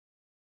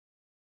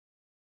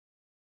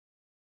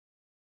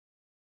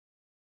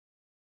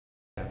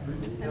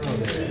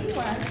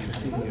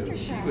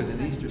She was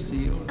an Easter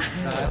seal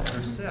child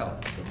herself,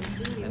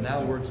 and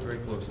now works very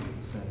closely with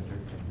the senator.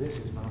 This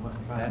is Mama.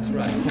 That's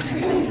right.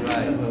 That's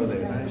right. Hello there.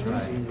 That's Nice to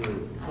right. see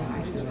you.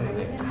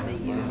 Nice to see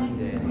you.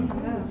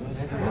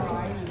 Nice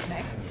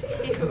Nice to see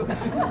you. Good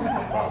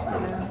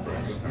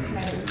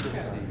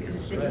to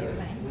see you.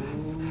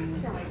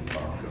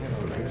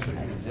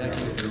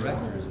 Executive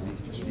directors of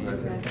Easter Seal.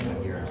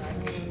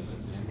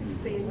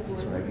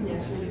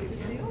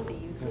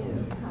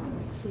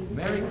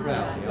 Mary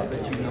Crowley, I'll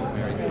bet you know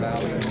Mary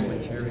Crowley, Home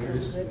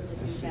Interiors. And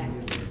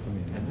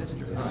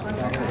Mr. Hunt.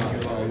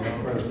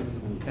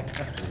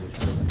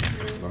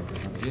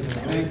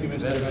 Thank you, Mr.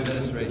 Veteran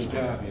Administration. Good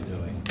job you're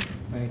doing.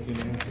 Thank you,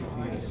 Nancy.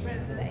 Mr.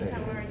 President,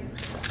 how are you?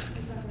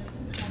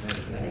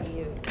 Nice to see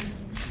you.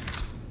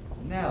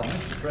 Now,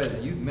 Mr.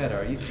 President, you've met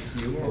our Easter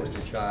Seal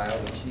poster child,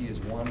 and she is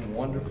one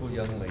wonderful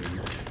young lady.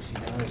 She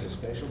now has a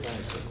special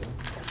bicycle,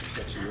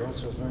 but she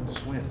also learned to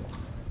swim.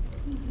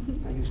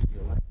 I used to be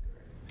a lifeguard.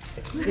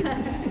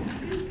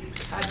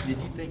 Did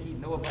you think he'd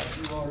know about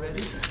you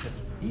already?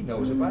 He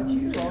knows about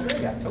you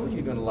already. I told you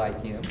you're going to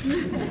like him. That's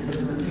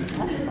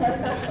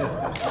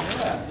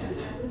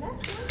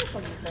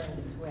wonderful, you learned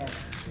to swim.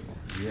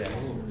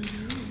 Yes.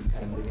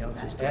 Something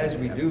else is As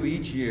we do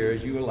each year,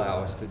 as you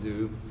allow us to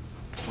do,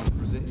 I want to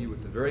present you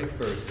with the very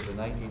first of the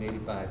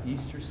 1985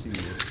 Easter Seals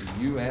to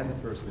you and the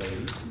First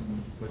Lady,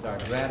 with our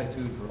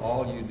gratitude for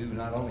all you do,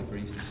 not only for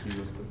Easter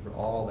Seals, but for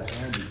all the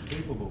handy,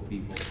 capable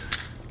people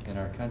in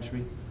our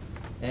country.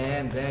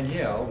 And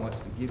Danielle wants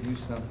to give you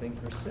something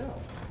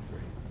herself.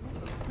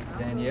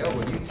 Danielle,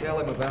 will you tell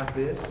him about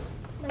this?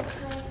 My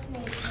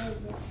classmate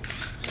made this.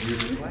 Your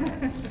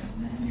class.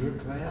 Your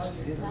class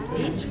did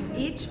this?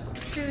 Each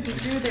student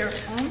drew their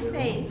own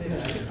face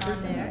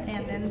on there,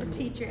 and then the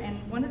teacher, and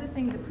one of the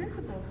things the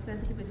principal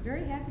said he was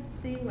very happy to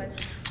see was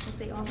that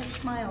they all had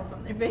smiles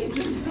on their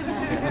faces.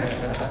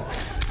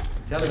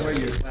 Tell him where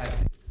your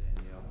class is,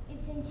 Danielle.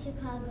 It's in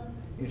Chicago.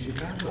 In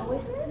Chicago? Oh,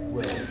 is it?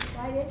 Well,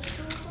 Why did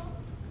Chicago?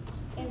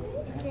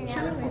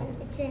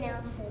 It's in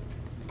Elson.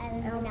 I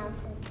live in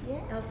Elson.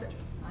 Elsa.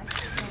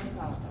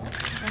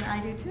 And I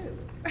do too.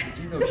 Did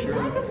you know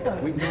Shirley?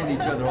 We've known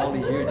each other all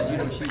these years. Did you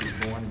know she was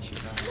born in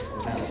Chicago?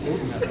 I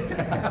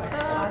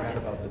forgot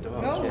about the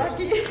dogs. Oh,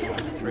 lucky.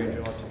 Trade you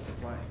all took the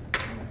flag.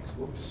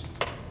 Whoops.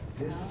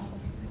 This is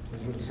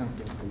a little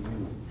something for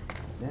you.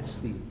 That's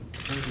the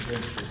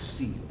presidential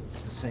seal.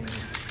 It's the same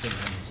thing on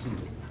the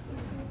seal.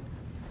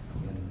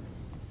 And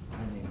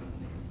my name on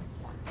there.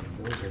 And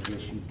those, I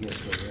guess you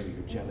guessed already,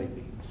 are jelly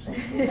beans.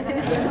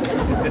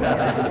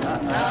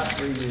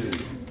 For you.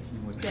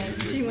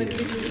 She wants to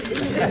give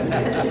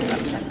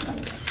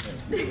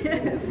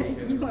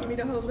you want me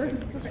to hold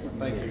those for you?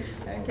 Thank you.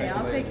 Okay,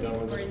 I'll take these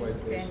for you,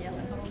 Danielle,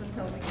 and hold them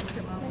until we can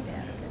come on and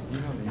down. You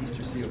know, the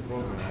Easter Seal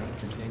program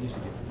continues to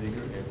get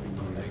bigger every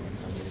year. I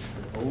mean, it's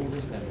the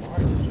oldest and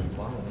largest in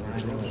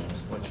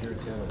What's your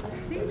telephone?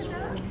 See the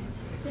dog?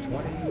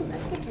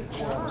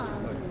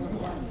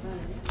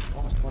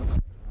 almost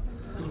 27.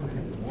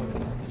 More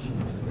than sufficient.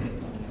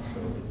 So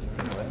it's,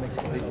 that makes a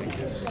big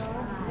difference.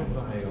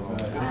 Goodbye, all.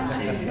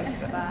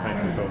 Thank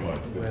you so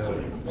much. Good to see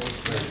you.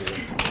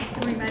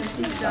 We might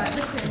keep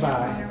Dr.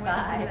 Bye.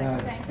 Bye.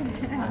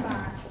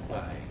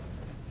 Bye.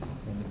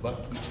 And the buck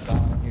keeps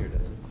stopping here,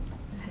 does it?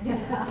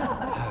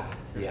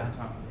 Yeah?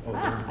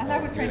 And I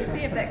was trying to see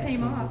if that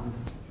came off.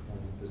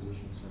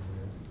 Position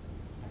somewhere.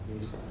 I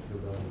gave something to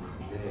about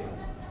today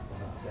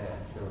about that,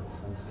 here at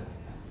sunset.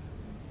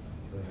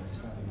 But I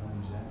just not know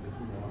exactly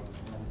who I ought to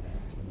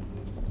contact.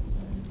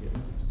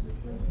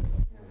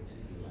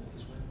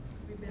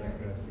 We better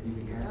You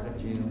can contact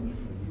Gina or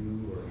you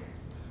or,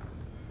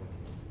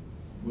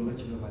 we'll let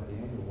you know about the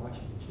annual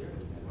Washington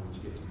charity event, which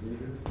gets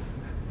bigger.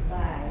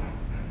 Bye.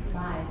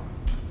 Bye.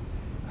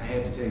 I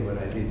had to tell you what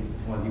I did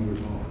while you were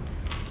gone.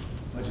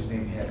 What's his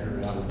name had her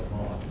out on the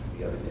lawn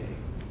the other day,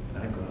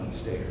 and I go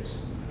downstairs,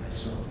 and I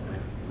saw him, I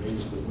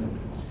raised the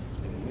window,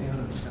 and way out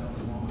on the south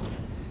lawn,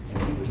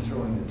 and he was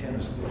throwing the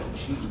tennis ball, and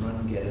she'd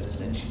run and get it, and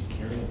then she'd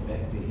carry it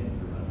back to him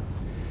to run.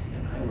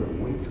 And I would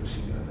wait till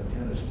she got the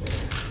tennis ball,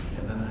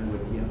 and then I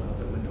would yell out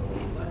the window,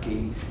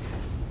 "Lucky!"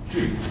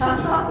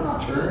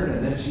 Turn,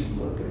 and then she'd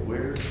look at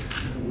where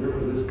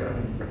was this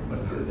coming from? I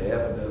did it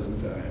half a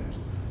dozen times.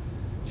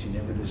 She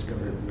never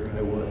discovered where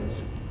I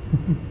was.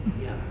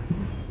 Yeah.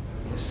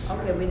 Yes.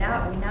 Okay, we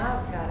now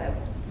gotta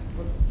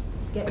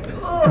get. She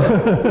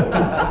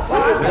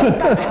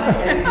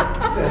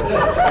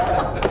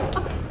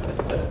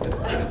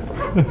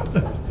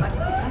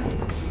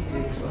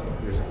takes off.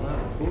 There's a lot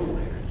of pool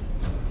there.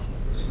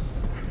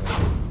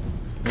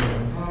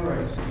 All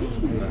right.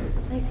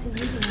 Nice to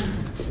meet you.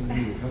 See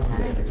you.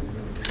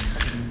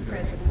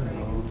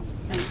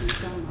 Thank you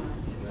so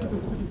much.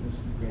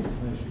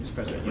 Mr.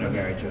 President, you know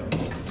Gary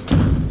Jones.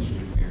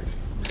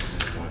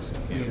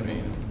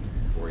 Campaign,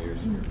 4 years.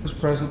 Mr.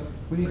 President,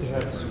 we need to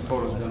have some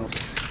photos done.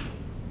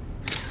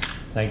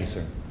 Thank you,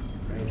 sir.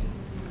 Right.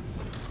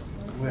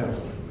 Well,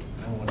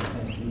 I want to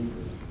thank you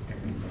for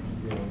everything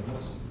you're doing.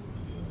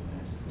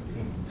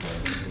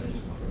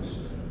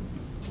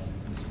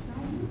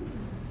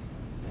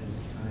 That is a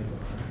tie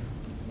bar.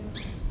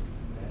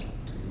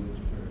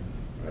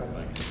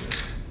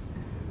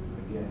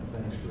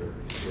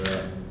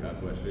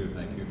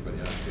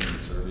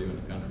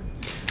 the country.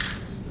 It's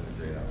been a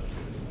great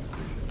opportunity.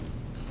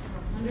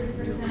 I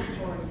appreciate it. 100%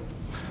 for you.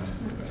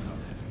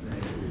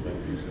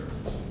 Thank you, sir.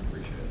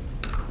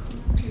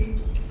 Appreciate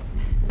it.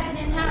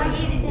 President, how are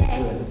you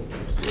today?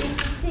 Nice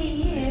to see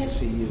you. Nice to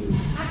see you.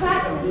 I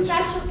got some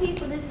special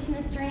people. This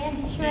is Mr.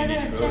 Andy Schroeder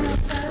of General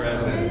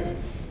Services.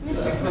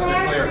 Mr.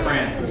 Clarence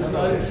Francis.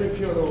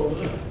 96-year-old.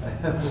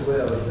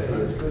 Well, say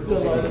it's good to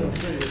Delighted to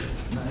see see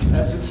you.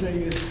 As to see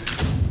you,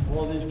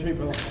 all these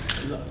people,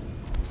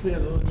 seeing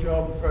the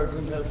job the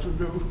president has to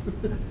do.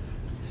 you.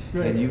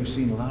 Great. And you've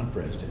seen a lot of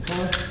presidents.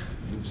 Huh?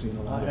 You've seen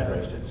a lot I of have.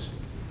 presidents.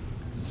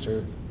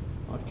 Sir,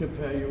 I'll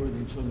compare you with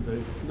them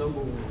someday. Number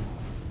one.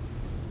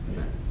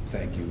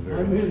 thank you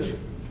very I'm much. here.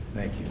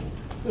 Thank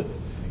you.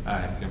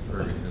 Hi, Jim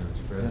Ferguson,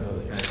 Mr.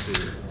 President. Nice to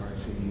see you. I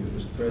see you,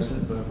 Mr.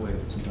 President, by the way,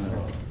 it's an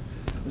honor.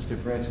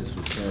 Mr. Francis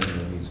was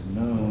telling me he's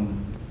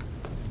known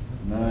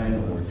 9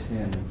 or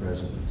 10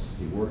 presidents.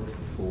 He worked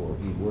for 4.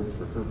 He worked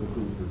for Herbert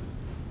Hoover,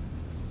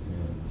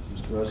 and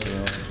Mr.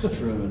 Roosevelt, Mr.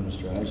 Truman,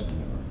 Mr.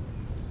 Eisenhower.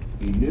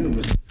 He knew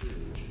Mr.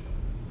 Coolidge,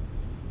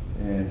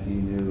 and he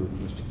knew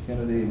Mr.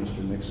 Kennedy,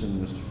 Mr. Nixon,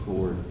 Mr.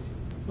 Ford.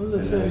 What do they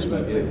and say that was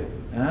about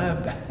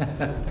about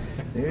it. me?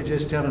 They're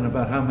just telling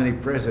about how many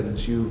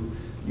presidents you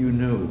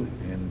knew,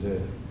 and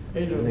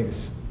Hey, I no. think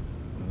it's.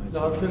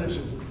 Now it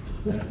finishes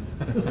it.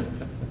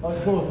 I'll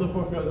close the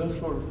book on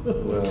this one.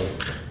 Well,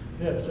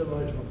 Yes,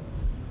 delightful.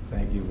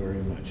 thank you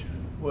very much.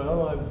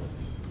 Well,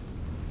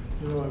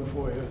 I'm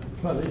for you.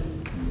 Funny,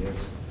 Yes.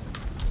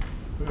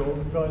 we all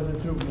got to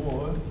do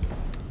more.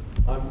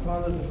 I'm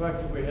proud of the fact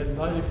that we had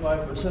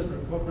 95%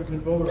 Republican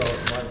vote out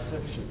in my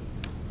section.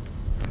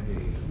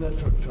 Hey,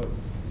 That's what took.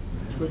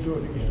 We'll do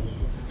it again.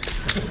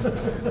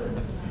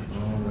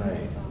 all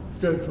right.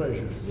 Good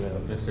pleasure. Well,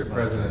 Mr. my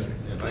President,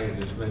 pleasure. if I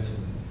could just mention,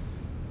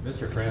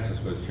 Mr. Francis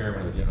was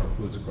chairman of the General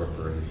Foods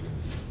Corporation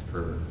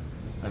for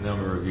a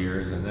number of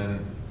years, and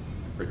then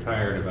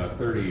retired about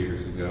 30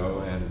 years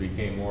ago and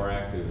became more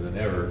active than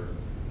ever.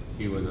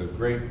 He was a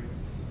great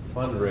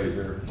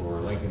fundraiser for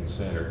Lincoln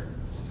Center,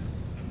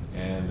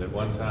 and at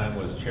one time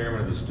was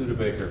chairman of the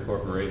Studebaker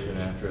Corporation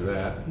after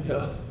that,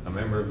 Yeah. a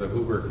member of the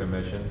Hoover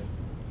Commission.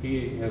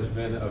 He has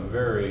been a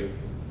very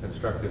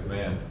constructive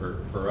man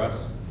for us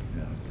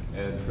Yeah.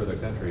 and for the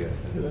country, I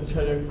Can think. I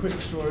tell you a quick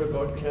story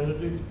about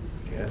Kennedy?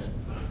 Yes.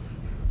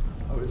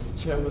 I was the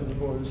chairman of the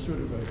board of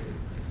Studebaker.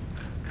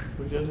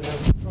 We didn't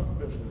have a truck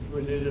business.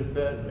 We needed it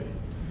badly.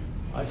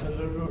 I said, I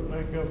don't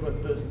like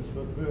government business,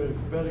 but we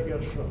better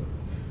get some.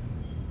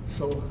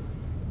 So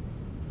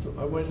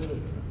I went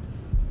to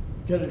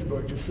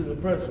Gettysburg to see the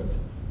president.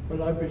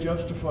 Would I be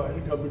justified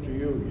in coming to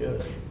you?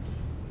 Yes.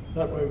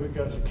 That way we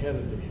got to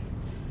Kennedy.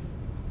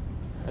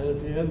 And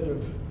at the end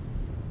of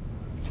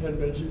 10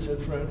 minutes, he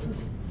said, Francis,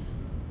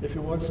 if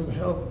you want some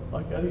help,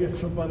 I got to get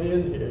somebody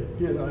in here.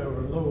 He and I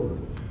were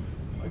alone.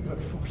 I got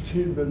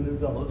 $14 million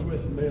worth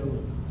of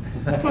mail.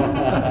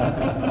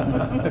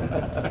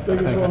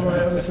 Biggest one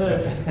I ever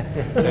said.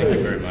 Thank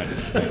you very much.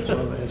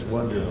 Well, that's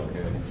wonderful.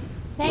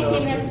 Thank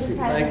you, Mr. President.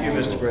 Thank you,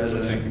 Mr.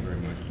 President. Thank you very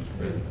much, Mr.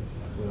 President.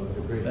 Well, it's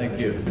a great Thank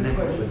pleasure you. to connect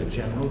with the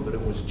general, but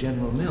it was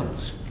General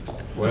Mills,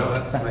 Well,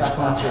 that's my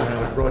sponsor when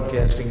I was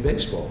broadcasting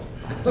baseball.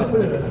 Well,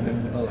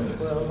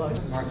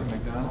 Martha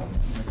McDonald?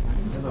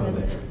 Mr.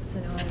 President, it's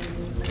an honor to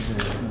meet you.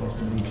 Nice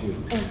to meet you.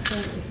 And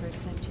thank you for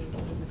accepting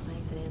Dean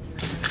McLean's and answering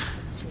my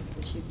questions,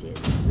 which you did.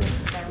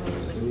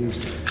 Please,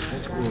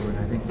 that's cool, and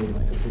I think they'd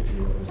like a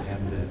picture of us,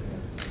 and the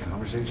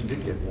conversation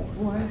did get warm.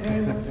 Warm,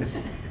 very warm.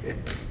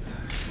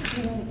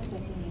 You're not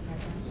expecting any hot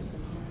topics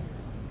in here?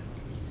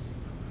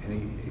 Any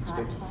Hot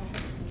expect?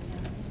 topics in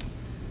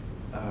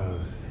here?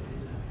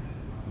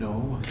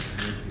 No, I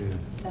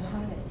think, The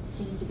hottest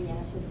seems to be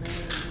acid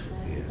rain.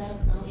 Is that a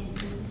Yes. problem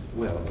for you?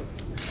 well,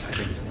 I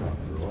think it's a problem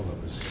for all of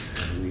us,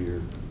 and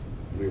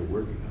we're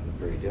working on it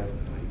very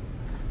definitely.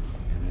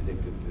 And I think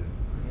that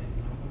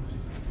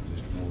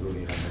Mr.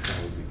 Mulrooney and I will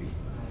probably be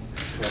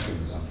talking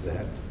about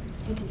that.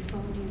 Has he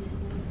phoned you this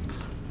morning?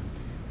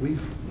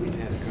 We've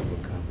had a couple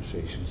of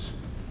conversations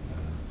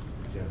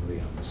generally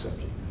on the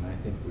subject, and I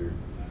think there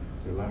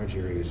are large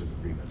areas of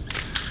agreement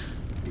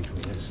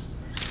between us.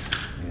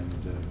 And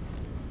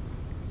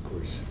of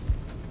course,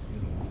 you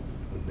know,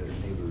 what better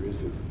neighbor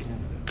is there than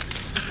Canada?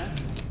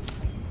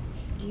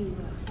 Do you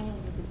follow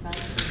his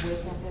advice to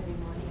wake up every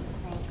morning and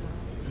thank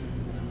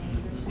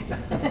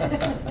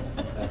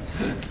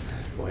God?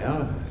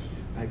 Well,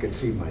 I could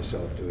see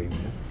myself doing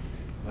that.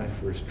 My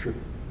first trip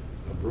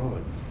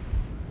abroad,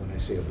 when I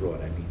say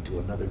abroad, I mean to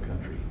another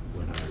country,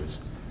 when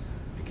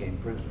I became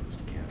president, was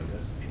to Canada,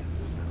 and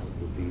now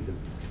it will be the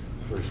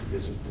first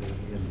visit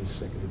in this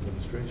second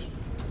administration.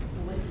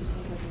 And what did you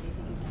think of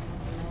anything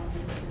about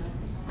this?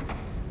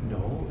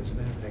 No, as a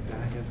matter of fact,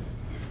 I have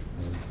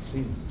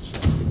seen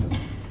something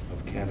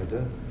of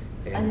Canada.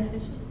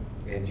 Unofficial?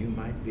 And you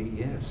might be,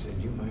 yes,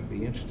 and you might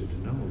be interested to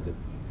know that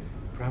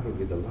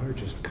probably the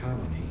largest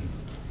colony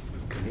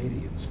of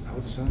Canadians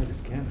outside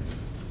of Canada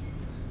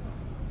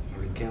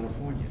are in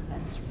California.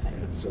 That's right.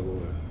 And so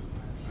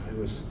I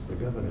was the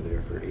governor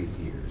there for 8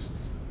 years.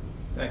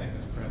 Thank you,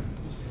 Mr. President.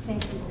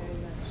 Thank you very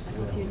much. I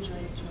hope you enjoyed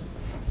your trip.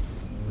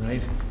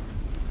 right?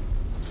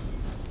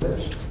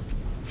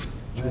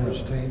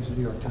 George Taines,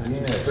 New York Times.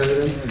 Yes.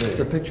 President. It's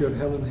a picture of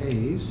Helen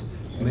Hayes,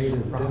 made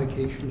at the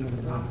dedication of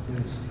the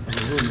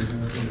room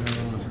in her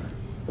honor.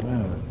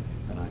 Wow.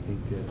 And I think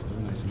it's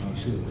very nice to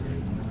meet you.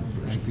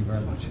 Thank you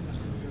very much.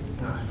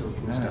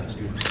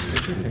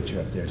 Get your picture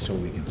up there so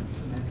we can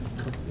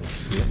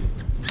see it.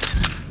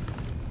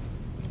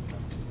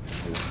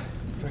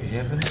 For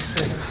heaven's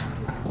sakes.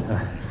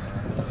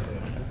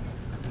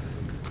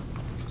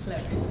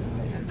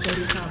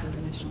 Jody Cobb of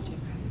the National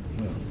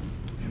Geographic.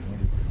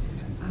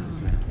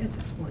 It's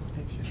a sport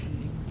picture from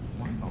New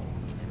York.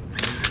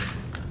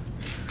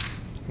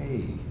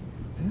 Hey,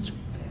 that's,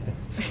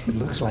 it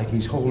looks like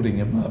he's holding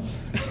him up.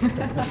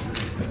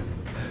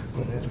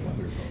 Well, that's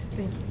wonderful.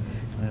 Thank you.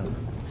 Well,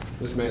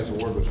 This man's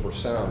award was for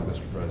sound,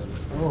 Mr. President.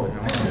 oh, all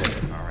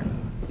right.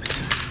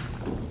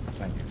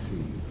 I can see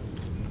you.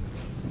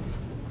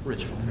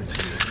 Rich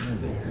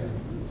There.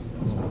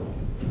 Oh,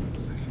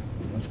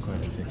 that's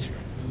quite a picture.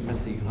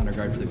 That's the honor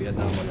guard for the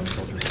Vietnam Women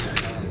soldiers.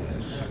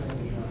 Yes.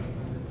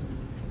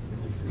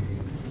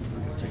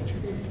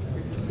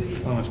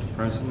 Hello, Mr.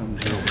 President. I'm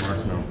Joe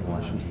Martin of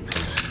Washington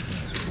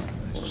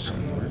Post.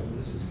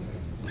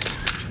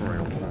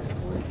 Royal Park.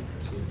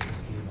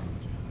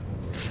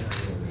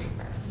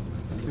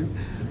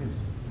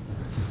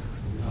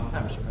 Hi,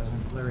 Mr.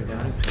 President. Larry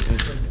Downey.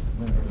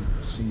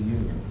 See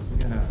you. We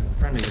got a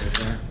friend of yours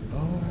there.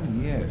 Oh,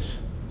 yes.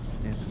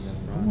 Nancy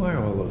Who are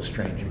all those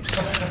strangers?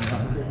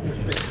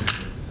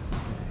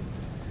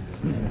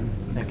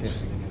 Thank you.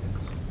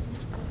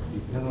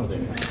 Hello there.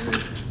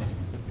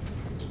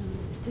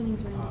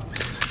 Jennings Randall.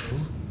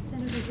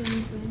 Senator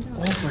Jennings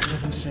Randall. Oh, for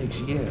heaven's sakes,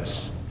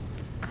 yes.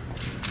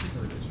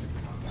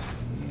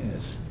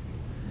 Yes.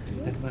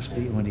 That must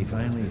be when he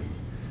finally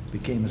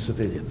became a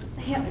civilian.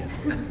 Yep.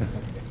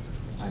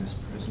 Hi, Mr.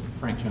 President.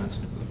 Frank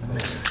Johnson of the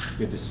Post.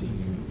 Good to see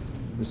you.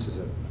 This is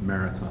a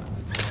marathon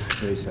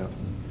race out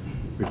in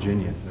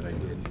Virginia that I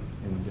did.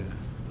 And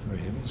For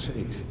heaven's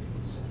sakes.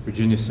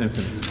 Virginia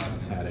Symphony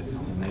had it,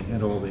 and they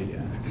had all the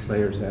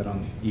players out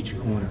on each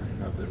corner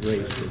of the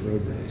race, the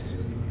road race.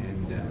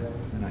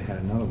 And I had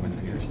another one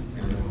here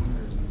on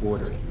the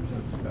border of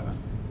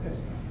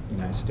the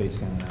United States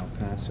down in El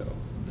Paso.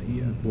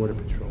 The Border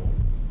Patrol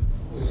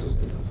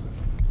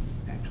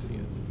actually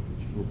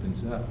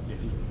opens up.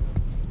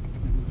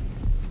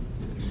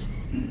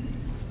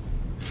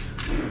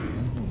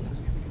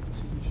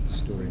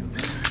 Story on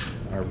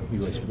our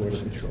U.S. Border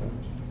Patrol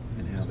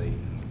and how they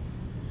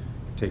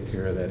take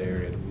care of that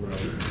area of the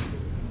road,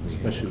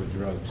 especially with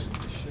drugs.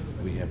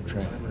 We have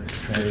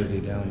tragedy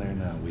down there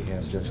now. We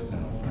have just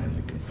now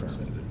finally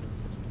confirmed that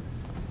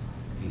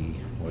he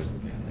was the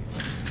man they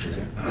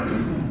found.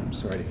 I'm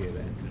sorry to hear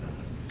that.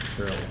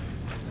 Earl.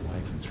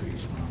 Wife and 3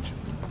 small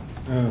children.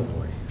 Oh,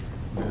 boy.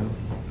 Well,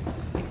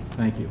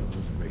 thank you.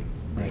 Great.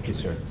 Thank you,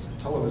 sir.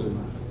 Television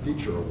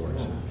Feature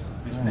Awards.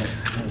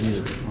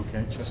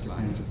 Okay, Chester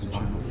Francis, the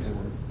General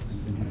Ford.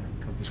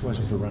 This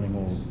wasn't for running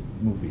old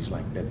movies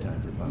like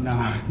Bedtime for Bugs.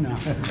 No.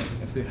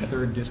 It's the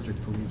 3rd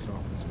District Police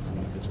Officers in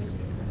the district.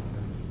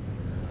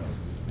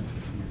 Nice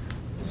to see you.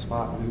 The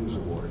Spot News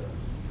Award.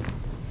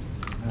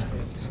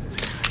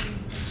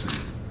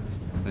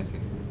 Thank you.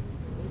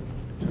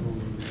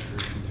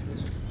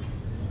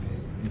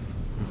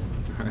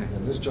 All right.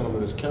 And this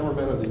gentleman is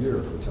Cameraman of the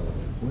Year for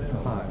television.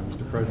 Well, Hi,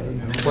 Mr.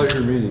 President.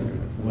 Pleasure meeting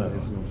you. well,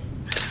 Pleasure.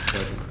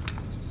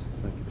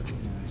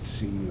 nice to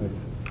see you.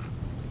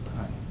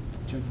 Hi.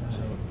 Jim.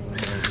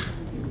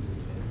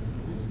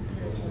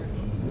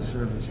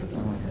 Service at the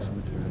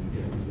cemetery,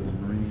 the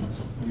Marines.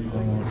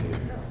 Oh, dear.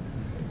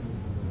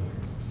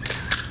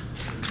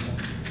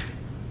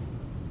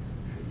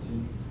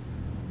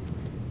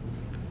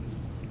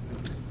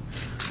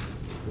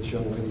 This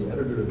young lady,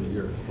 Editor of the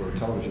Year for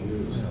Television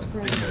News. It's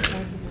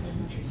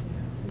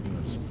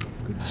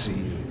good to see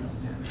you.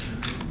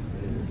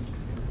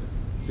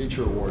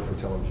 Feature Award for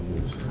Television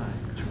News.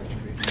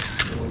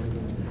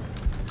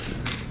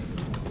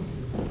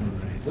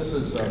 This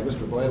is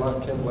Mr.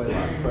 Blaylock, Ken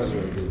Blaylock,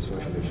 President of the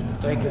Association.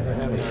 Thank you for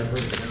having our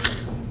group.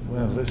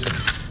 Well, listen,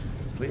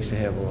 pleased to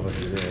have all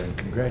of you there, and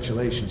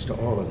congratulations to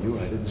all of you.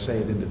 I didn't say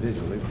it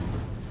individually,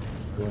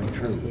 going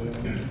through.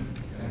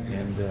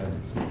 And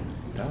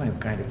I'm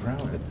kind of proud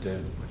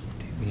that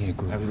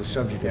I was the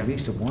subject at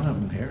least of one of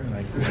them here.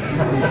 And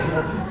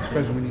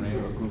President, we need to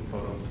do a group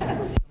photo.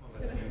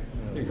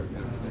 Here you go.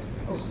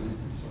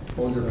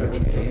 Hold your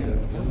picture.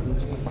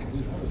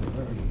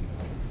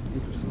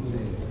 Interesting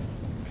day.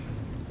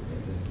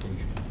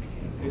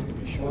 Used to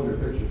be Hold your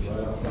pictures right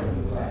out front of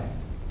the back.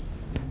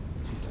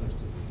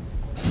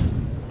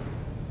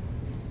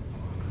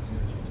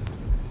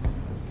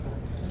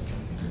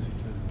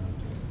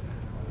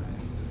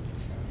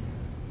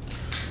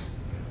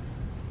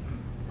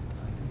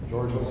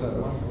 George will set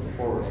one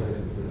forward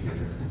facing the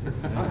picture.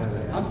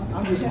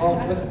 I'm just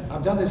hogging, listen,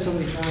 I've done this so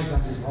many times,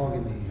 I'm just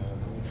hogging the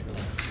whole show.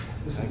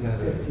 This is got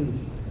it.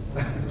 15.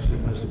 She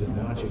must have been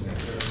watching that on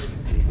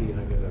TV, and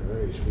I got a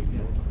very sweet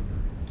note from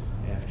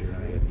her after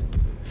I had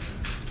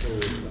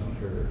told about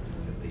her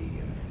at the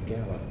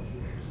gala.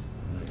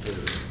 And I told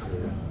her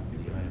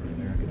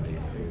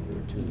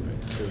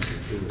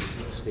officers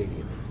at the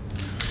stadium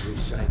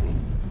reciting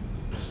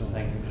the song.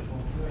 Thank you.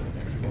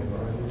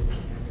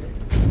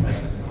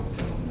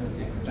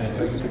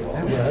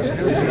 Yeah, that's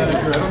good. Isn't that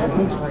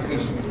incredible? It's like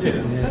he's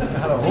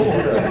how to hold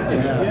it.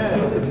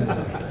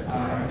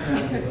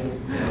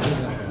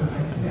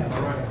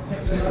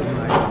 This is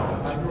my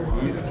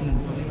 15,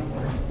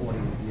 40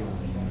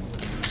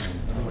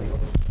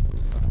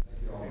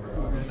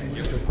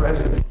 Mr.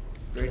 President,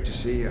 great to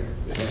see you.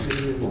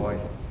 Boy,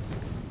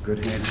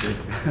 good handshake.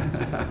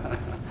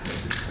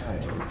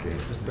 Okay.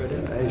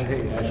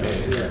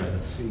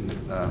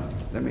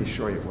 Let me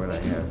show you what I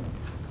have.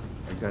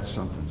 I got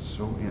something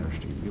so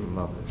interesting. You'll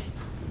love this.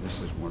 And this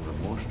is one of the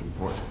most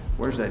important.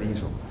 Where's that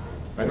easel?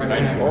 Right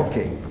here.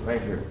 Okay,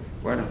 right here.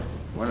 Why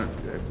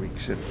don't we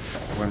sit?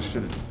 I want to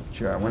sit in the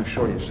chair. I want to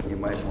show you something you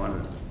might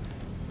want to.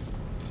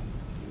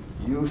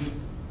 Youth,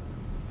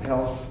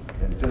 health,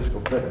 and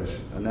physical fitness,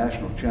 a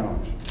national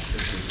challenge.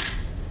 This is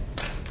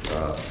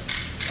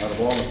out of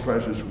all the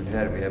presidents we've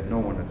had, we have no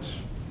one that's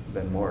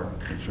been more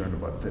concerned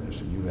about fitness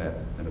than you have,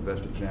 and the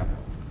best example.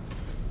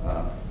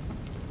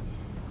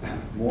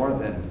 More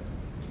than,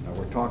 now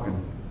we're talking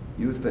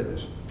youth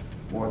fitness,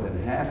 more than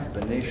half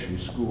the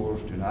nation's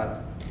schools do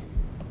not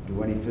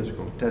do any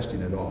physical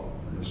testing at all.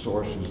 And the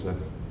source is the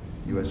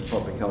U.S.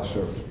 Public Health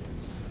Service.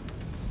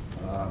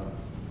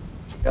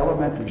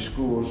 Elementary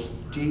schools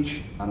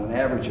teach on an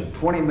average of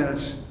 20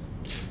 minutes,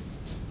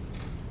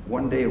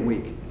 one day a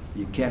week.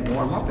 You can't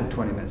warm up in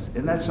 20 minutes.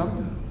 Isn't that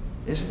something?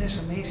 Isn't this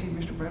amazing,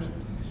 Mr.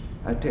 President?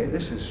 I tell you,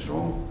 this is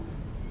so,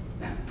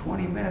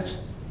 20 minutes.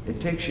 It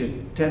takes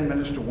you 10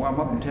 minutes to warm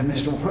up and 10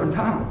 minutes to warm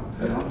down,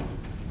 you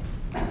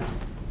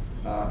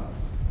know?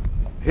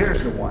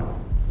 Here's the one.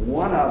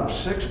 1 out of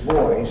 6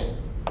 boys,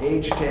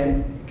 age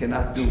 10,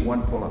 cannot do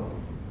 1 pull-up.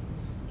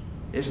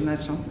 Isn't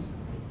that something?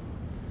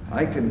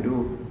 I can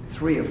do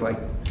 3 if I,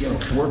 you know,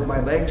 work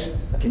my legs.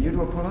 Can you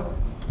do a pull-up?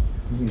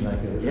 You mean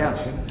like a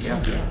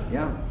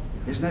Yeah.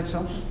 Isn't that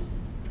something?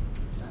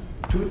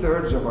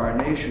 2/3 of our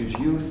nation's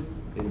youth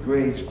in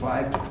grades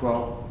 5 to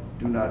 12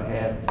 do not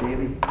have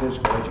daily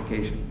physical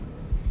education.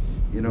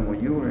 You know,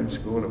 when you were in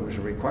school, it was a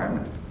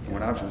requirement.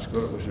 When I was in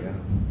school, it was a,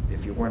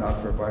 if you weren't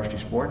out for a varsity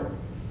sport,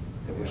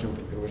 it was a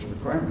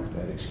requirement.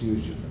 That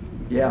excused you from.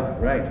 Yeah,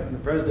 right. The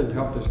president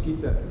helped us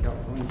keep that in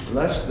California.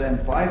 Less than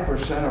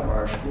 5% of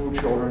our school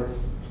children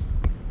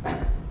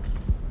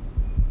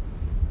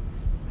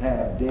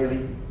have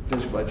daily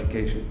physical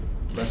education.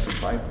 Less than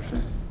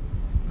 5%.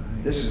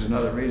 This is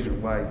another reason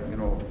why, you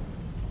know,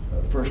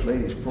 First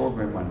Lady's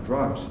program on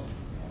drugs,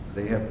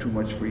 they have too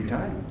much free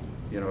time.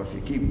 You know, if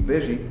you keep them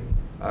busy,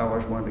 I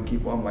always wanted to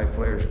keep all my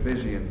players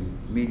busy in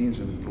meetings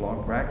and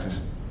long practice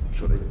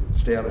so they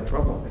stay out of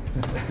trouble.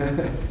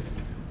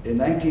 In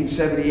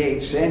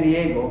 1978, San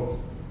Diego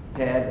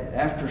had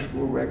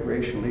after-school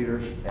recreation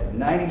leaders at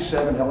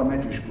 97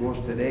 elementary schools.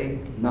 Today,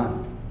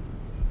 none.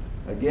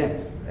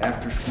 Again,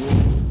 after school,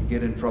 you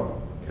get in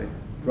trouble. Okay?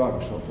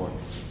 Drugs, so forth.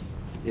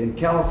 In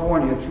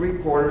California,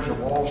 3/4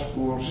 of all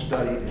schools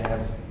studied have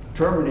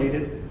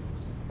terminated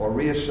or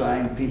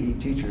reassigned PE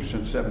teachers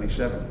since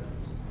 '77.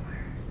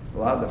 A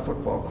lot of the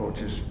football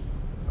coaches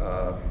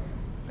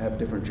have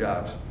different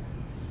jobs.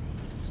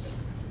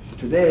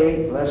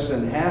 Today, less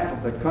than half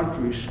of the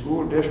country's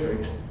school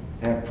districts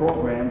have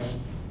programs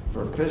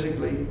for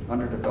physically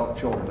underdeveloped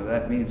children. And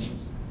that means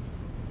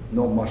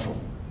no muscle,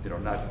 you know,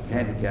 not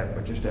handicapped,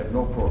 but just have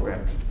no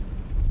programs.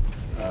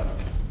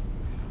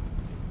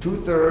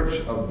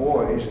 2/3 of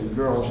boys and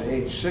girls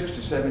aged 6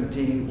 to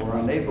 17 were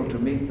unable to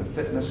meet the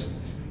fitness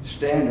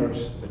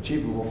standards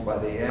achievable by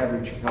the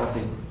average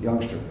healthy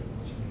youngster.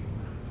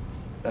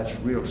 That's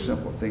real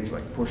simple things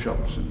like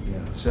push-ups and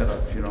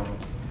set-ups, you know.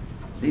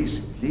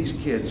 These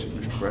kids,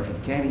 Mr.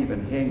 President, can't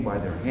even hang by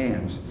their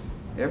hands.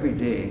 Every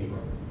day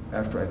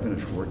after I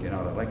finish working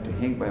out, I like to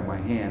hang by my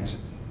hands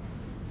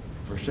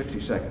for 60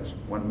 seconds,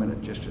 1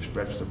 minute, just to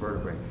stretch the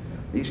vertebrae.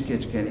 These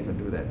kids can't even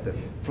do that. The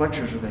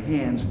flexors of the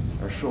hands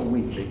are so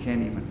weak, they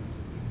can't even.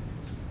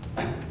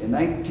 In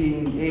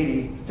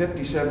 1980,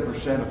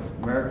 57% of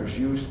America's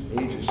youth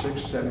ages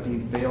 6 to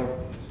 17 failed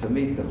to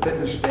meet the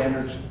fitness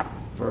standards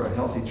for a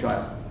healthy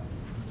child.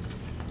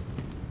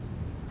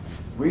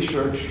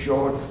 Research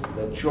showed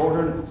that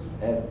children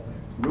at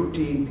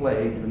routine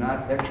play do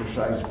not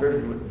exercise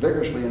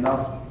vigorously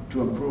enough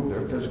to improve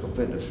their physical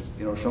fitness.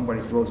 You know,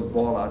 somebody throws a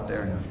ball out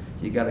there,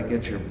 you got to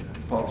get your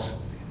pulse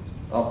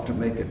up to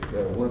make it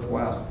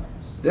worthwhile.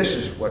 This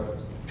is what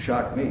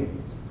shocked me.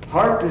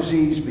 Heart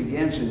disease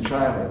begins in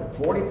childhood.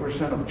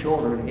 40% of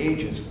children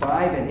ages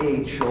 5 and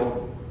 8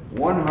 show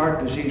one heart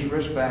disease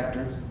risk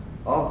factor.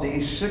 Of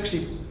these,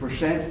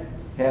 60%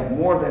 have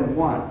more than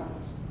one: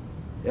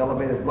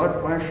 elevated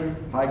blood pressure,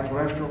 high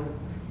cholesterol,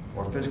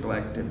 or physical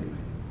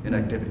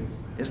inactivity.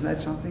 Isn't that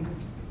something?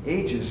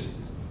 Ages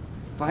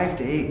 5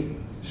 to 8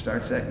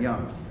 starts that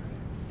young.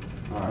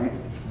 All right.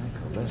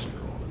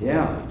 Cholesterol.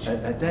 Yeah,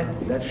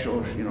 that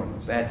shows, you know,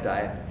 bad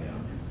diet.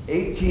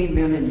 18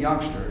 million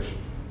youngsters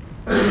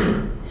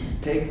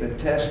take the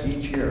test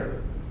each year.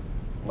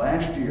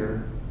 Last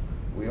year,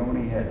 we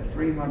only had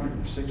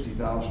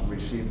 360,000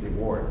 receive the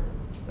award.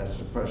 That's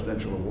the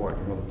presidential award,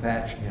 you know, the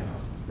patch. Yeah.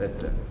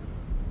 That.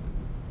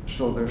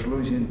 So there's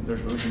losing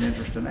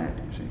interest in that.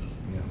 You see.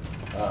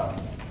 Yeah.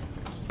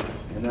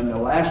 And then the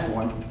last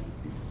one,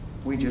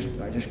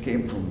 I just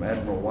came from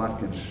Admiral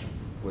Watkins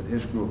with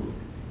his group.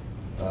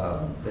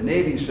 The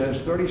Navy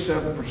says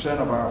 37%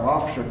 of our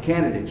officer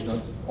candidates,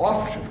 now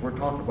officers, we're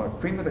talking about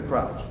cream of the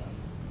crop,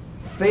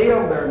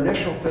 fail their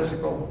initial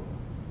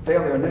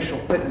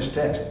fitness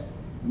test.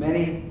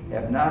 Many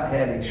have not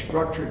had a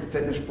structured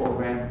fitness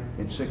program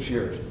in 6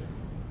 years.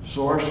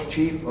 Source,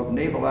 Chief of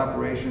Naval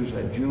Operations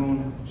at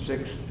June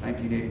 6,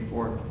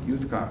 1984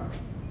 Youth Conference.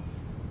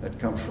 That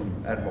comes from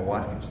Admiral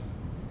Watkins.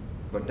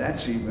 But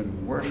that's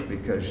even worse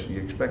because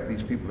you expect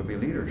these people to be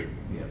leaders,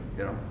 you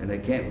know, and they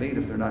can't lead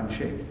if they're not in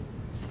shape.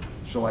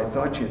 So I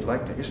thought you'd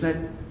like to, isn't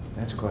it?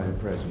 That's quite a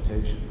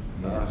presentation.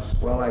 Yes.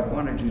 Well, I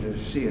wanted you to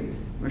see it.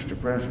 Mr.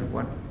 President,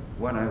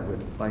 what I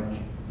would like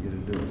you to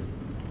do,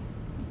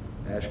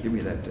 give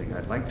me that thing.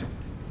 I'd like to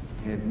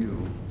have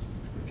you,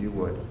 if you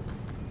would,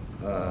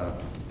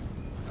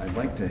 I'd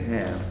like to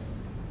have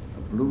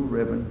a blue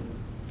ribbon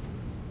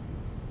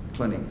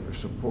clinic or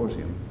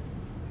symposium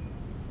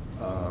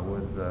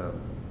with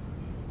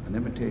an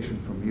invitation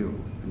from you,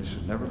 and this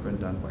has never been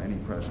done by any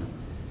president,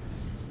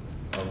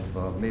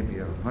 of maybe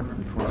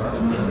 120.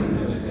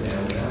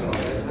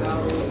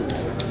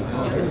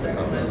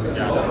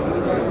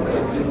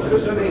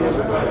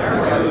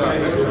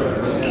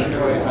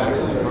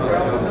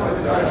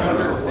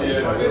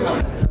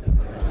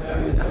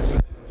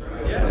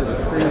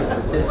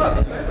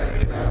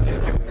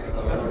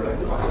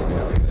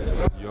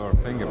 Your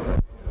fingerprint.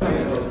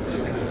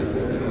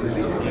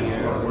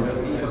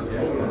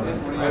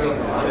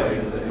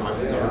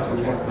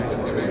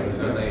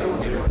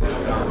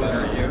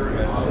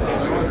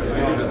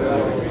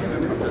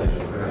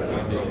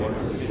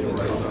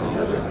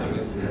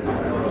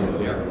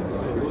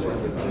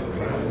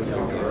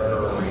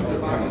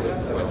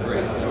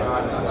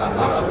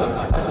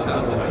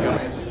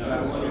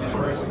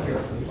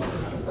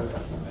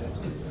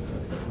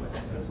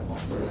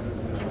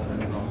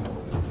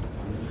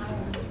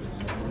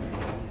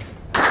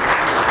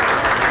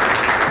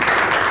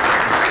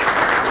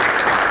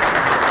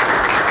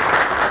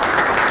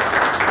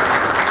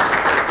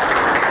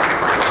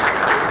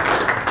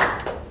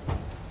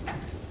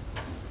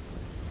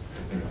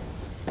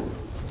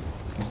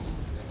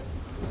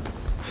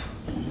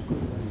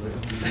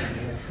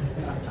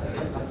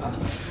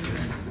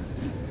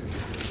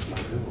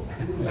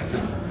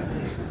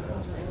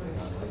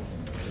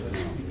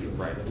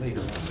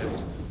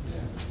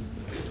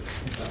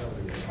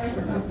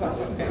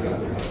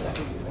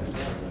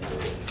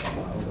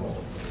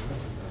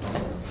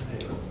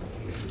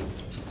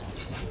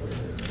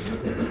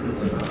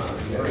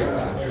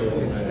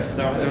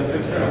 Now,